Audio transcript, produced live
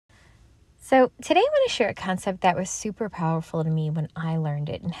So today I want to share a concept that was super powerful to me when I learned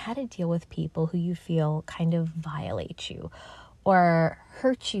it, and how to deal with people who you feel kind of violate you or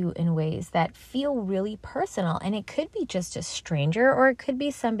hurt you in ways that feel really personal. And it could be just a stranger, or it could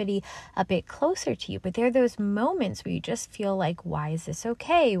be somebody a bit closer to you. But there are those moments where you just feel like, why is this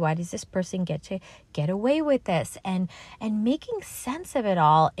okay? Why does this person get to get away with this? And making sense of it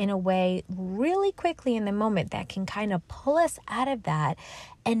all in a way really quickly in the moment that can kind of pull us out of that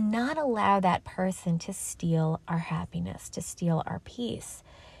and not allow that person to steal our happiness, to steal our peace,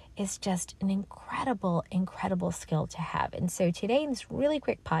 is just an incredible, incredible skill to have. And so today, in this really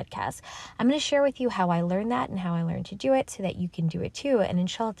quick podcast, I'm going to share with you how I learned that and how I learned to do it so that you can do it too. And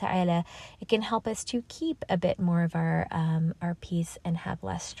inshallah ta'ala, it can help us to keep a bit more of our peace and have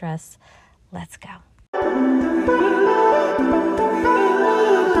less stress. Let's go.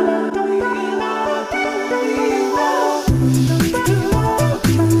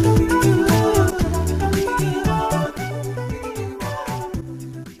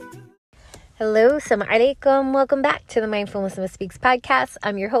 Hello, assalamu alaikum. Welcome back to the Mindful Muslimah Speaks podcast.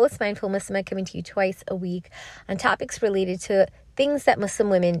 I'm your host, Mindful Muslimah, coming to you twice a week on topics related to things that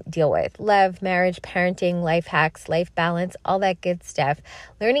Muslim women deal with: love, marriage, parenting, life hacks, life balance, all that good stuff.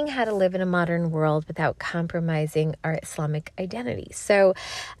 Learning how to live in a modern world without compromising our Islamic identity. So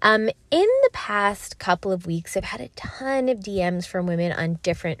in the past couple of weeks, I've had a ton of DMs from women on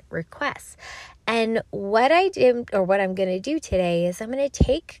different requests. And what I did, or what I'm going to do today, is I'm going to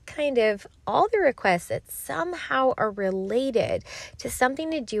take kind of all the requests that somehow are related to something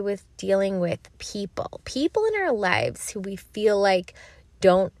to do with dealing with people in our lives who we feel like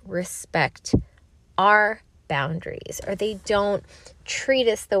don't respect our boundaries, or they don't treat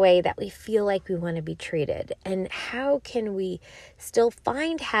us the way that we feel like we want to be treated. And how can we still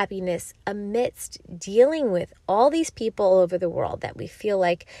find happiness amidst dealing with all these people all over the world that we feel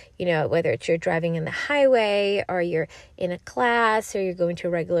like, whether it's you're driving in the highway, or you're in a class, or you're going to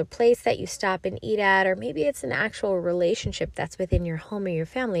a regular place that you stop and eat at, or maybe it's an actual relationship that's within your home or your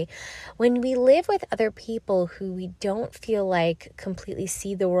family. When we live with other people who we don't feel like completely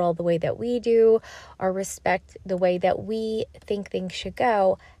see the world the way that we do, or respect the way that we think things should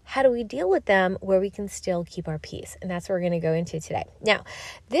go, how do we deal with them where we can still keep our peace? And that's what we're going to go into today. Now,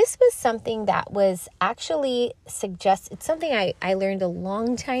 this was something that was actually suggested, something I learned a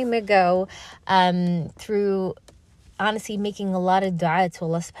long time ago through honestly making a lot of dua to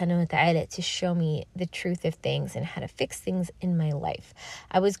Allah subhanahu wa ta'ala to show me the truth of things and how to fix things in my life.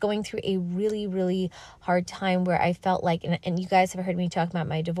 I was going through a really, really hard time where I felt like, and you guys have heard me talk about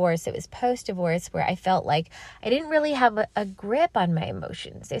my divorce. It was post-divorce where I felt like I didn't really have a grip on my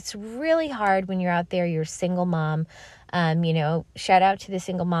emotions. It's really hard when you're out there, you're a single mom. Shout out to the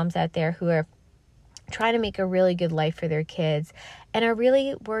single moms out there who are trying to make a really good life for their kids and are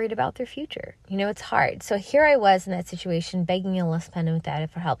really worried about their future. It's hard. So here I was in that situation, begging Allah subhanahu wa ta'ala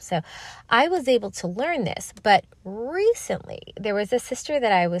for help. So I was able to learn this. But recently, there was a sister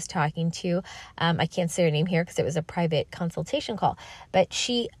that I was talking to. I can't say her name here because it was a private consultation call. But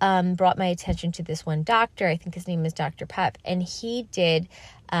she brought my attention to this one doctor. I think his name is Dr. Pep. And he did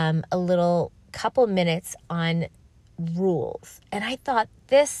a little couple minutes on rules. And I thought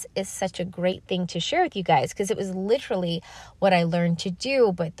this is such a great thing to share with you guys, because it was literally what I learned to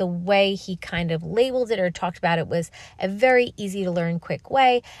do, but the way he kind of labeled it or talked about it was a very easy to learn, quick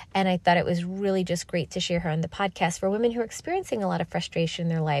way. And I thought it was really just great to share her on the podcast for women who are experiencing a lot of frustration in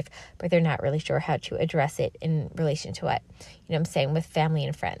their life, but they're not really sure how to address it in relation to what, I'm saying, with family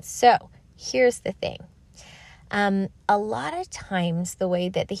and friends. So here's the thing. A lot of times the way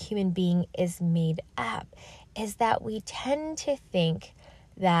that the human being is made up is that we tend to think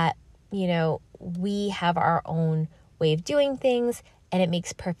that, we have our own way of doing things and it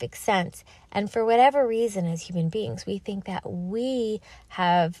makes perfect sense. And for whatever reason, as human beings, we think that we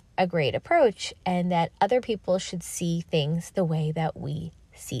have a great approach and that other people should see things the way that we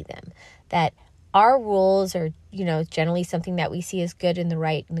see them. That our rules are, generally something that we see as good and the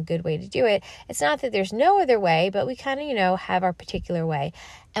right and the good way to do it. It's not that there's no other way, but we kind of, have our particular way.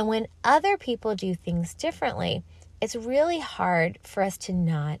 And when other people do things differently, it's really hard for us to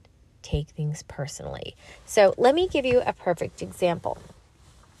not take things personally. So let me give you a perfect example.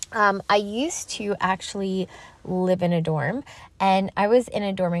 I used to actually live in a dorm, and I was in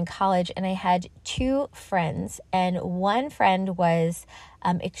a dorm in college, and I had two friends, and one friend was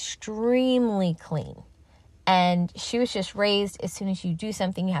extremely clean. And she was just raised, as soon as you do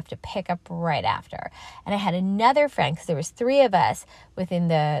something, you have to pick up right after. And I had another friend, because there was 3 of us within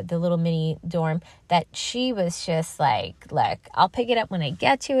the little mini dorm, that she was just like, look, I'll pick it up when I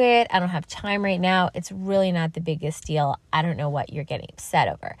get to it. I don't have time right now. It's really not the biggest deal. I don't know what you're getting upset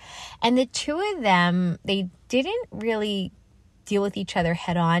over. And the 2 of them, they didn't really deal with each other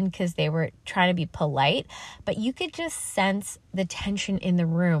head on because they were trying to be polite, but you could just sense the tension in the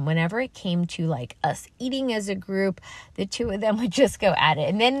room whenever it came to like us eating as a group. The 2 of them would just go at it,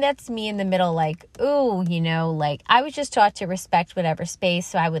 and then that's me in the middle, like, ooh, like I was just taught to respect whatever space,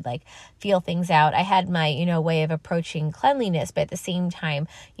 so I would like feel things out. I had my way of approaching cleanliness, but at the same time,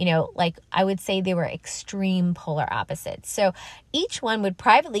 like I would say they were extreme polar opposites. So each one would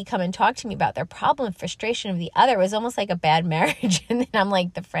privately come and talk to me about their problem and frustration of the other. It was almost like a bad marriage. And then I'm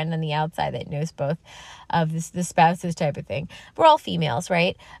like the friend on the outside that knows both of the spouses type of thing. We're all females,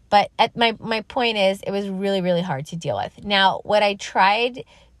 right? But at my point is, it was really, really hard to deal with. Now, what I tried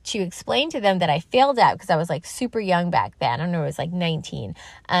to explain to them that I failed at, because I was like super young back then, I don't know, it was like 19,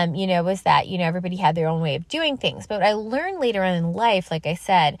 was that, everybody had their own way of doing things. But what I learned later on in life, like I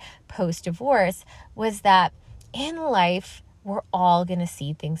said, post-divorce, was that in life, we're all going to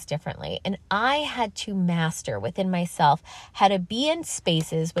see things differently. And I had to master within myself how to be in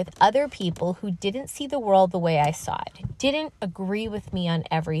spaces with other people who didn't see the world the way I saw it, didn't agree with me on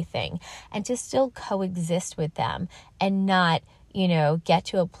everything, and to still coexist with them and not, get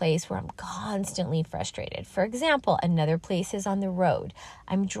to a place where I'm constantly frustrated. For example, another place is on the road.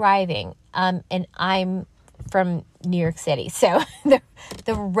 I'm driving, and I'm from New York City. So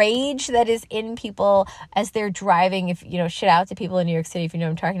the rage that is in people as they're driving, if, shout out to people in New York City, if you know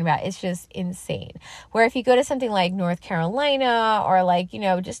what I'm talking about, it's just insane. Where if you go to something like North Carolina or like,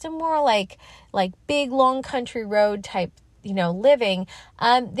 just a more like big, long country road type, living,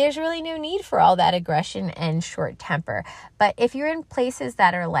 there's really no need for all that aggression and short temper. But if you're in places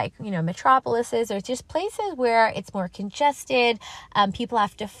that are like, metropolises, or just places where it's more congested, people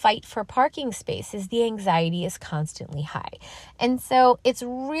have to fight for parking spaces, the anxiety is constantly high. And so it's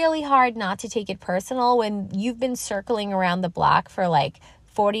really hard not to take it personal when you've been circling around the block for like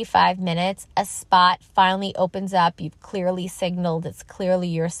 45 minutes, a spot finally opens up, you've clearly signaled it's clearly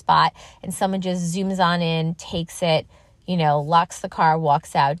your spot, and someone just zooms on in, takes it, locks the car,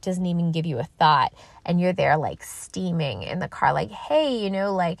 walks out, doesn't even give you a thought. And you're there like steaming in the car, like, hey,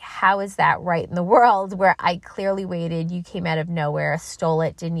 like, how is that right in the world where I clearly waited, you came out of nowhere, stole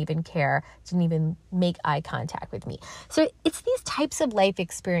it, didn't even care, didn't even make eye contact with me. So it's these types of life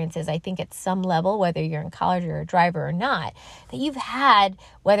experiences, I think at some level, whether you're in college or a driver or not, that you've had,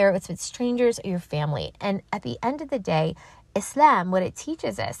 whether it's with strangers or your family. And at the end of the day, Islam, what it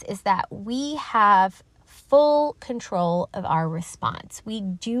teaches us is that we have full control of our response. We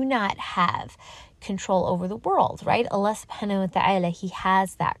do not have control over the world, right? Allah subhanahu wa ta'ala, He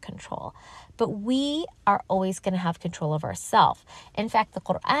has that control. But we are always going to have control of ourselves. In fact, the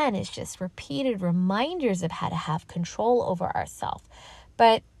Quran is just repeated reminders of how to have control over ourselves.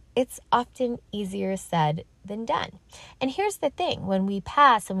 But it's often easier said than done. And here's the thing, when we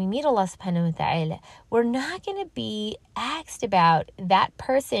pass and we meet Allah subhanahu wa ta'ala, we're not going to be asked about that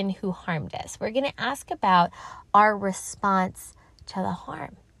person who harmed us. We're going to ask about our response to the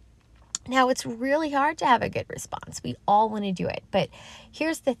harm. Now, it's really hard to have a good response. We all want to do it. But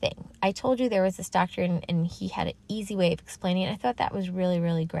here's the thing. I told you there was this doctor and he had an easy way of explaining it. I thought that was really,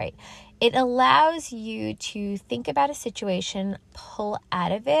 really great. It allows you to think about a situation, pull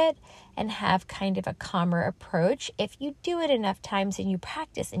out of it, and have kind of a calmer approach if you do it enough times and you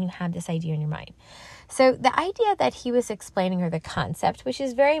practice and you have this idea in your mind. So the idea that he was explaining, or the concept, which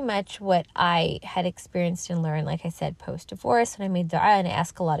is very much what I had experienced and learned, like I said, post-divorce, when I made dua and I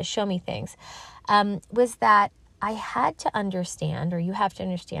asked Allah to show me things, was that I had to understand, or you have to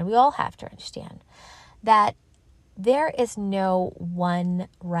understand, we all have to understand, that there is no one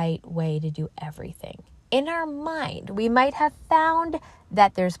right way to do everything. In our mind, we might have found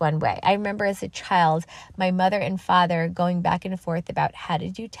that there's one way. I remember as a child, my mother and father going back and forth about how to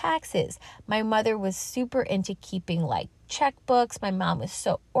do taxes. My mother was super into keeping like checkbooks. My mom was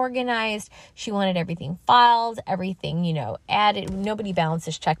so organized. She wanted everything filed, everything, added. Nobody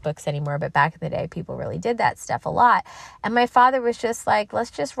balances checkbooks anymore, but back in the day, people really did that stuff a lot. And my father was just like, let's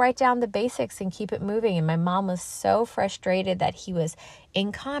just write down the basics and keep it moving. And my mom was so frustrated that he was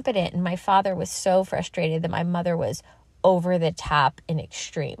incompetent. And my father was so frustrated that my mother was over the top and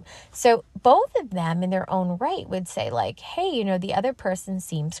extreme. So both of them in their own right would say like, hey, the other person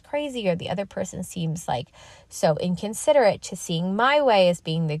seems crazy, or the other person seems like so inconsiderate to seeing my way as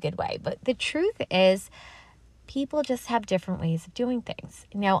being the good way. But the truth is, People just have different ways of doing things.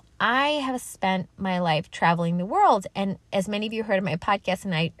 Now, I have spent my life traveling the world. And as many of you heard in my podcast,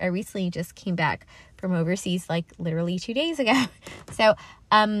 and I recently just came back from overseas, like literally 2 days ago. So,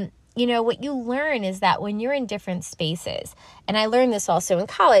 what you learn is that when you're in different spaces, and I learned this also in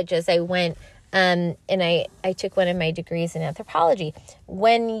college as I went, and I took one of my degrees in anthropology.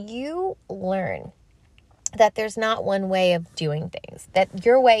 When you learn that there's not one way of doing things, that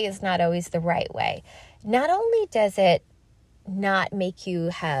your way is not always the right way, not only does it not make you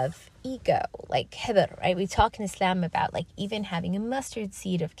have ego, like kibr, right? We talk in Islam about like even having a mustard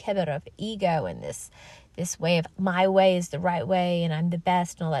seed of kibr, of ego, and this way of my way is the right way and I'm the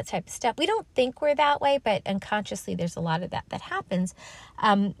best and all that type of stuff. We don't think we're that way, but unconsciously there's a lot of that happens.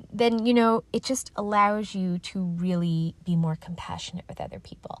 Then, it just allows you to really be more compassionate with other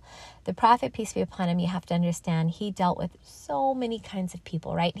people. The Prophet, peace be upon him, you have to understand, he dealt with so many kinds of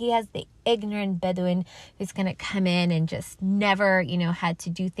people, right? He has the ignorant Bedouin who's going to come in and just never, had to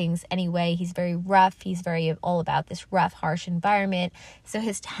do things anyway. He's very rough. He's very all about this rough, harsh environment. So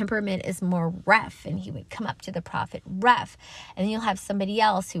his temperament is more rough, and he would come up to the Prophet rough. And then you'll have somebody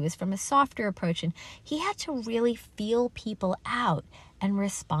else who is from a softer approach, and he had to really feel people out and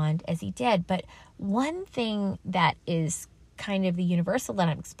respond as he did. But one thing that is kind of the universal that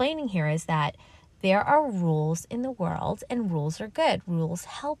I'm explaining here is that there are rules in the world, and rules are good. Rules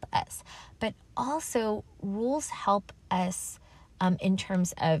help us. But also, rules help us in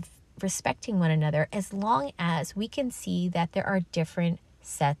terms of respecting one another, as long as we can see that there are different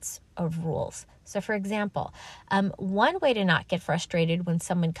sets of rules. So, for example, one way to not get frustrated when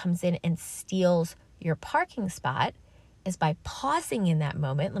someone comes in and steals your parking spot is by pausing in that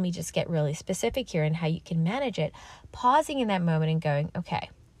moment. Let me just get really specific here in how you can manage it. Pausing in that moment and going, okay,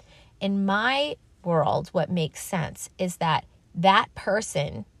 in my world, what makes sense is that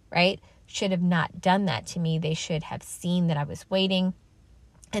person, right, should have not done that to me. They should have seen that I was waiting,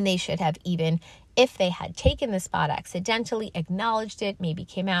 and they should have, even if they had taken the spot accidentally, acknowledged it, maybe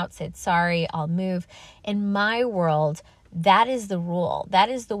came out, said, sorry, I'll move. In my world, that is the rule. That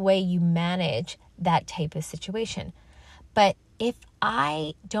is the way you manage that type of situation. But if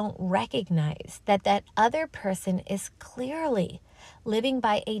I don't recognize that other person is clearly living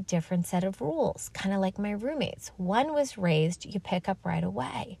by a different set of rules, kind of like my roommates. One was raised, you pick up right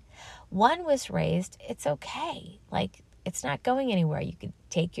away. One was raised, it's okay. Like, it's not going anywhere. You could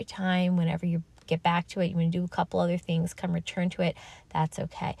take your time whenever you get back to it. You want to do a couple other things, come return to it. That's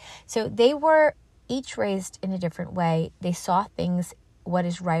okay. So they were each raised in a different way. They saw things, what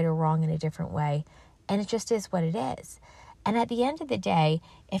is right or wrong, in a different way. And it just is what it is. And at the end of the day,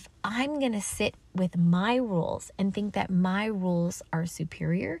 if I'm going to sit with my rules and think that my rules are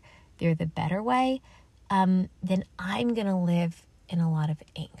superior, they're the better way, then I'm going to live in a lot of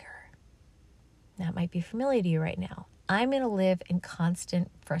anger. That might be familiar to you right now. I'm going to live in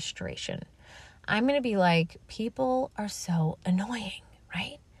constant frustration. I'm going to be like, people are so annoying,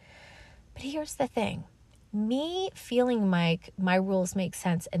 right? But here's the thing. Me feeling like my rules make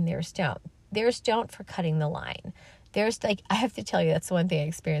sense and theirs don't. Theirs don't for cutting the line. There's I have to tell you, that's one thing I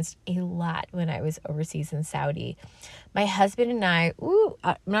experienced a lot when I was overseas in Saudi. My husband and I,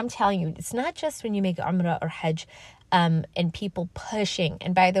 I'm telling you, it's not just when you make Umrah or Hajj and people pushing.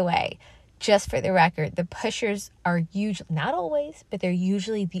 And by the way, just for the record, the pushers are usually, not always, but they're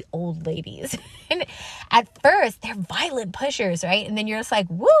usually the old ladies. And at first, they're violent pushers, right? And then you're just like,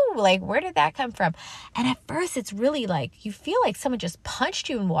 woo, like, where did that come from? And at first, it's really like, you feel like someone just punched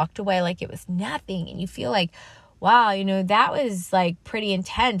you and walked away like it was nothing. And you feel like, wow, that was like pretty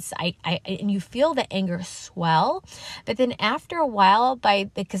intense. And you feel the anger swell, but then after a while,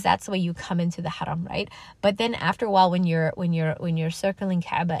 because that's the way you come into the haram, right? But then after a while, when you're circling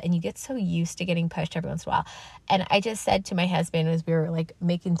Kaaba and you get so used to getting pushed every once in a while, and I just said to my husband as we were like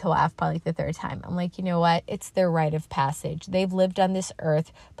making tawaf probably the third time, I'm like, you know what? It's their rite of passage. They've lived on this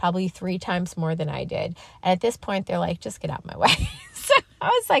earth probably 3 times more than I did, and at this point, they're like, just get out of my way. So I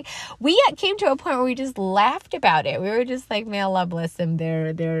was like, we came to a point where we just laughed about it. We were just like, may Allah bless them.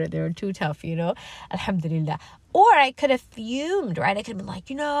 They're too tough, Alhamdulillah. Or I could have fumed, right? I could have been like,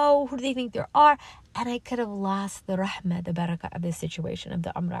 who do they think they are? And I could have lost the rahmah, the barakah of the situation, of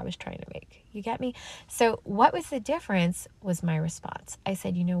the umrah I was trying to make. You get me? So what was the difference was my response. I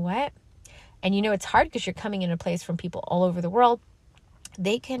said, you know what? And it's hard because you're coming in a place from people all over the world.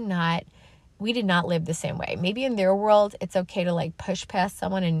 We did not live the same way. Maybe in their world, it's okay to like push past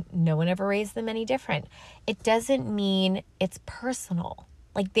someone and no one ever raised them any different. It doesn't mean it's personal.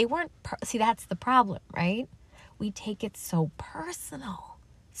 Like they weren't, see, that's the problem, right? We take it so personal.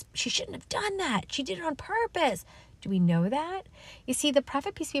 She shouldn't have done that. She did it on purpose. Do we know that? You see, the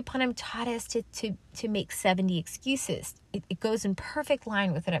Prophet, peace be upon him, taught us to make 70 excuses. It goes in perfect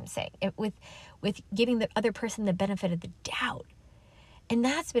line with what I'm saying, with giving the other person the benefit of the doubt. And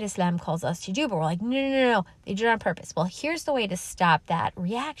that's what Islam calls us to do. But we're like, no, they did it on purpose. Well, here's the way to stop that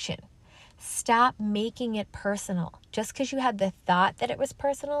reaction. Stop making it personal. Just because you had the thought that it was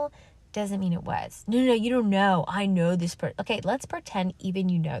personal doesn't mean it was. No, you don't know. I know this person. Okay, let's pretend even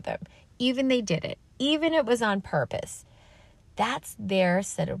you know them. Even they did it. Even it was on purpose. That's their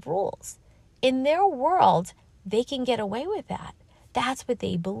set of rules. In their world, they can get away with that. That's what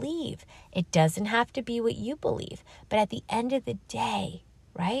they believe. It doesn't have to be what you believe. But at the end of the day,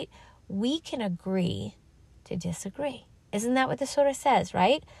 right, we can agree to disagree. Isn't that what the surah says,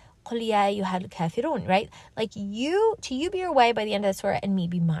 right? قُلْ يَا أَيُّهَا الْكَافِرُونَ, right? Like you be your way by the end of the surah and me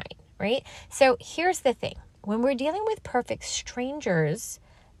be mine, right? So here's the thing. When we're dealing with perfect strangers,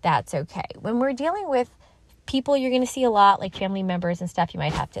 that's okay. When we're dealing with people you're going to see a lot, like family members and stuff, you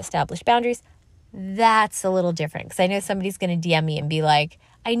might have to establish boundaries. That's a little different because I know somebody's going to DM me and be like,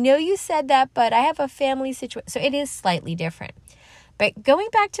 I know you said that, but I have a family situation. So it is slightly different. But going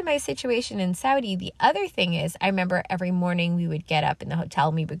back to my situation in Saudi, the other thing is I remember every morning we would get up in the hotel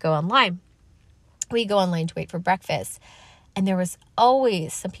and we would go online. We'd go online to wait for breakfast. And there was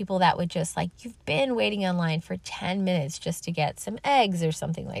always some people that would just like, you've been waiting online for 10 minutes just to get some eggs or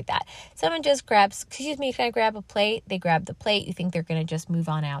something like that. Someone just grabs, excuse me, can I grab a plate? They grab the plate. You think they're going to just move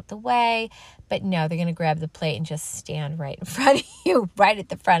on out the way. But no, they're going to grab the plate and just stand right in front of you, right at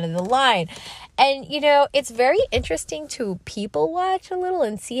the front of the line. And, you know, it's very interesting to people watch a little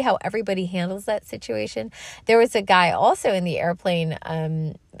and see how everybody handles that situation. There was a guy also in the airplane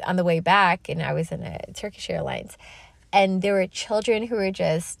on the way back, and I was in a Turkish Airlines. And there were children who were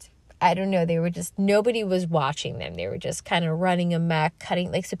just, I don't know, they were just, nobody was watching them. They were just kind of running amok,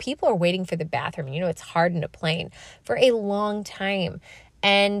 so people are waiting for the bathroom. You know, it's hard in a plane for a long time.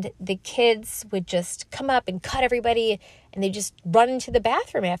 And the kids would just come up and cut everybody, and they just run into the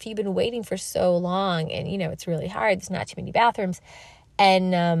bathroom after you've been waiting for so long. And, you know, it's really hard. There's not too many bathrooms.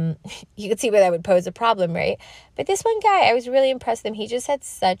 And you could see where that would pose a problem, right? But this one guy, I was really impressed with him. He just had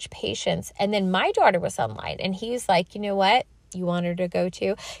such patience. And then my daughter was online, and he was like, you know what? You want her to go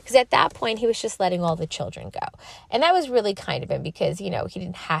too? Because at that point, he was just letting all the children go. And that was really kind of him because, you know, he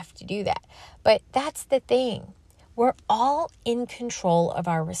didn't have to do that. But that's the thing. We're all in control of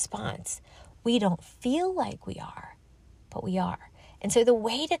our response. We don't feel like we are, but we are. And so the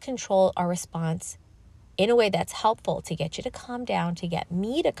way to control our response in a way that's helpful to get you to calm down, to get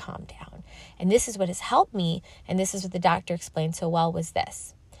me to calm down, and this is what has helped me, and this is what the doctor explained so well, was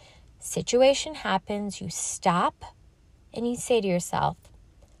this. Situation happens, you stop, and you say to yourself,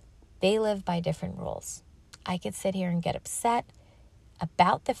 they live by different rules. I could sit here and get upset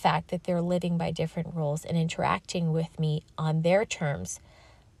about the fact that they're living by different rules and interacting with me on their terms,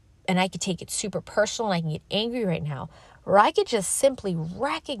 and I could take it super personal and I can get angry right now, or I could just simply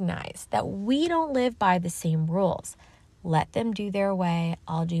recognize that we don't live by the same rules. Let them do their way.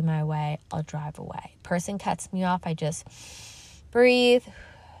 I'll do my way. I'll drive away. Person cuts me off. I just breathe.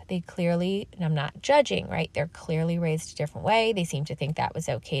 They clearly, and I'm not judging, right? They're clearly raised a different way. They seem to think that was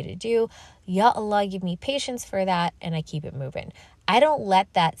okay to do. Ya Allah, give me patience for that, and I keep it moving. I don't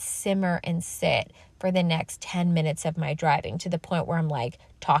let that simmer and sit for the next 10 minutes of my driving to the point where I'm like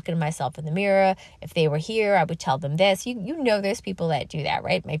talking to myself in the mirror. If they were here, I would tell them this. You know there's people that do that,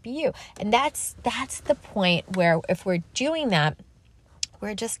 right? It might be you. And that's the point where if we're doing that,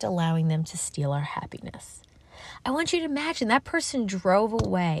 we're just allowing them to steal our happiness. I want you to imagine that person drove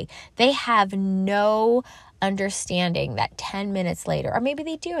away. They have no understanding that 10 minutes later, or maybe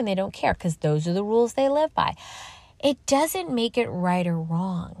they do and they don't care because those are the rules they live by. It doesn't make it right or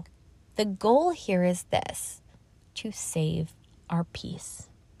wrong. The goal here is this, to save our peace,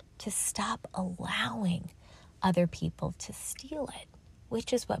 to stop allowing other people to steal it,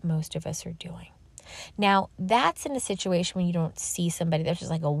 which is what most of us are doing. Now, that's in a situation when you don't see somebody, that's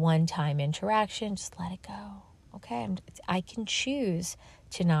just like a one-time interaction. Just let it go. Okay, I can choose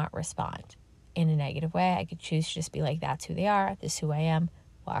to not respond in a negative way. I could choose to just be like, that's who they are. This is who I am.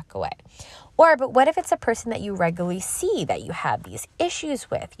 Walk away. But what if it's a person that you regularly see that you have these issues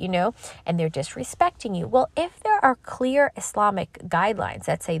with, you know, and they're disrespecting you? Well, if there are clear Islamic guidelines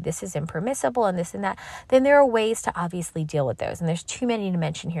that say this is impermissible and this and that, then there are ways to obviously deal with those. And there's too many to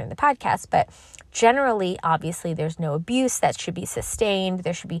mention here in the podcast, but generally, obviously, there's no abuse that should be sustained.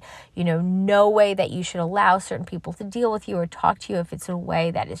 There should be, you know, no way that you should allow certain people to deal with you or talk to you if it's a way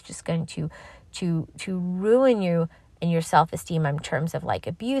that is just going to ruin you and your self-esteem in terms of like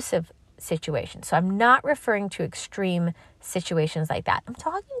abusive situation. So I'm not referring to extreme situations like that. I'm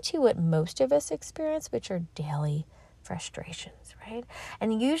talking to what most of us experience, which are daily frustrations, right?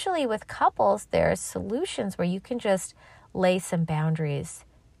 And usually with couples, there are solutions where you can just lay some boundaries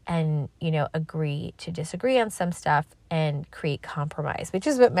and, agree to disagree on some stuff and create compromise, which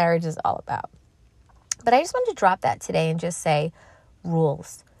is what marriage is all about. But I just wanted to drop that today and just say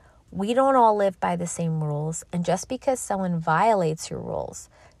rules. We don't all live by the same rules. And just because someone violates your rules,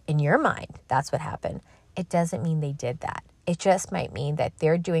 in your mind, that's what happened, it doesn't mean they did that. It just might mean that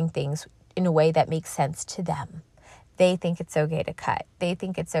they're doing things in a way that makes sense to them. They think it's okay to cut. They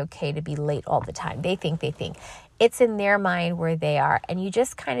think it's okay to be late all the time. They think. It's in their mind where they are. And you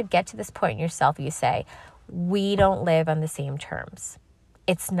just kind of get to this point in yourself, you say, we don't live on the same terms.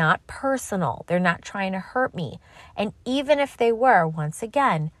 It's not personal. They're not trying to hurt me. And even if they were, once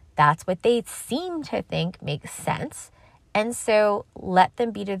again, that's what they seem to think makes sense. And so let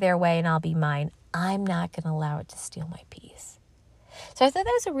them be to their way and I'll be mine. I'm not going to allow it to steal my peace. So I thought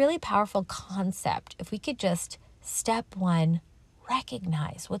that was a really powerful concept. If we could just, step one,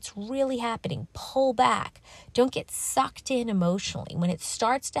 recognize what's really happening. Pull back. Don't get sucked in emotionally. When it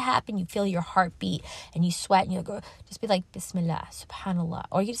starts to happen, you feel your heartbeat and you sweat and you go, just be like, Bismillah, Subhanallah.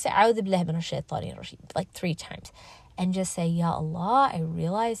 Or you just say, A'udhu billahi minash shaitanir rajim, like 3 times. And just say, Ya Allah, I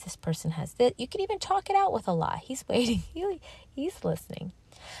realize this person has this. You can even talk it out with Allah. He's waiting. He's listening.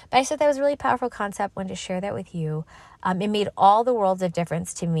 But I thought that was a really powerful concept. Wanted to share that with you. It made all the worlds of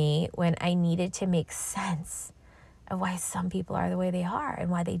difference to me when I needed to make sense of why some people are the way they are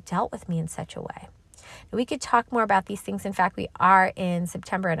and why they dealt with me in such a way. Now, we could talk more about these things. In fact, we are in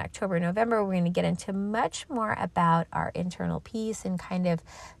September and October and November. We're going to get into much more about our internal peace and kind of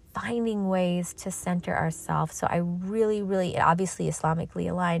finding ways to center ourselves. So I really, obviously Islamically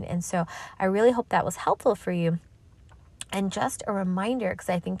aligned. And so I really hope that was helpful for you. And just a reminder, because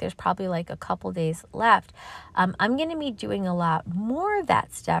I think there's probably like a couple days left, I'm going to be doing a lot more of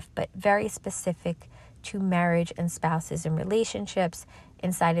that stuff, but very specific to marriage and spouses and relationships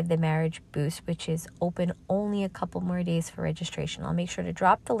inside of the Marriage Boost, which is open only a couple more days for registration. I'll make sure to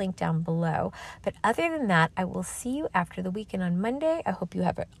drop the link down below. But other than that, I will see you after the weekend on Monday. I hope you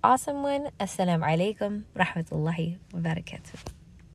have an awesome one. Assalamu alaikum wa rahmatullahi wa barakatuh.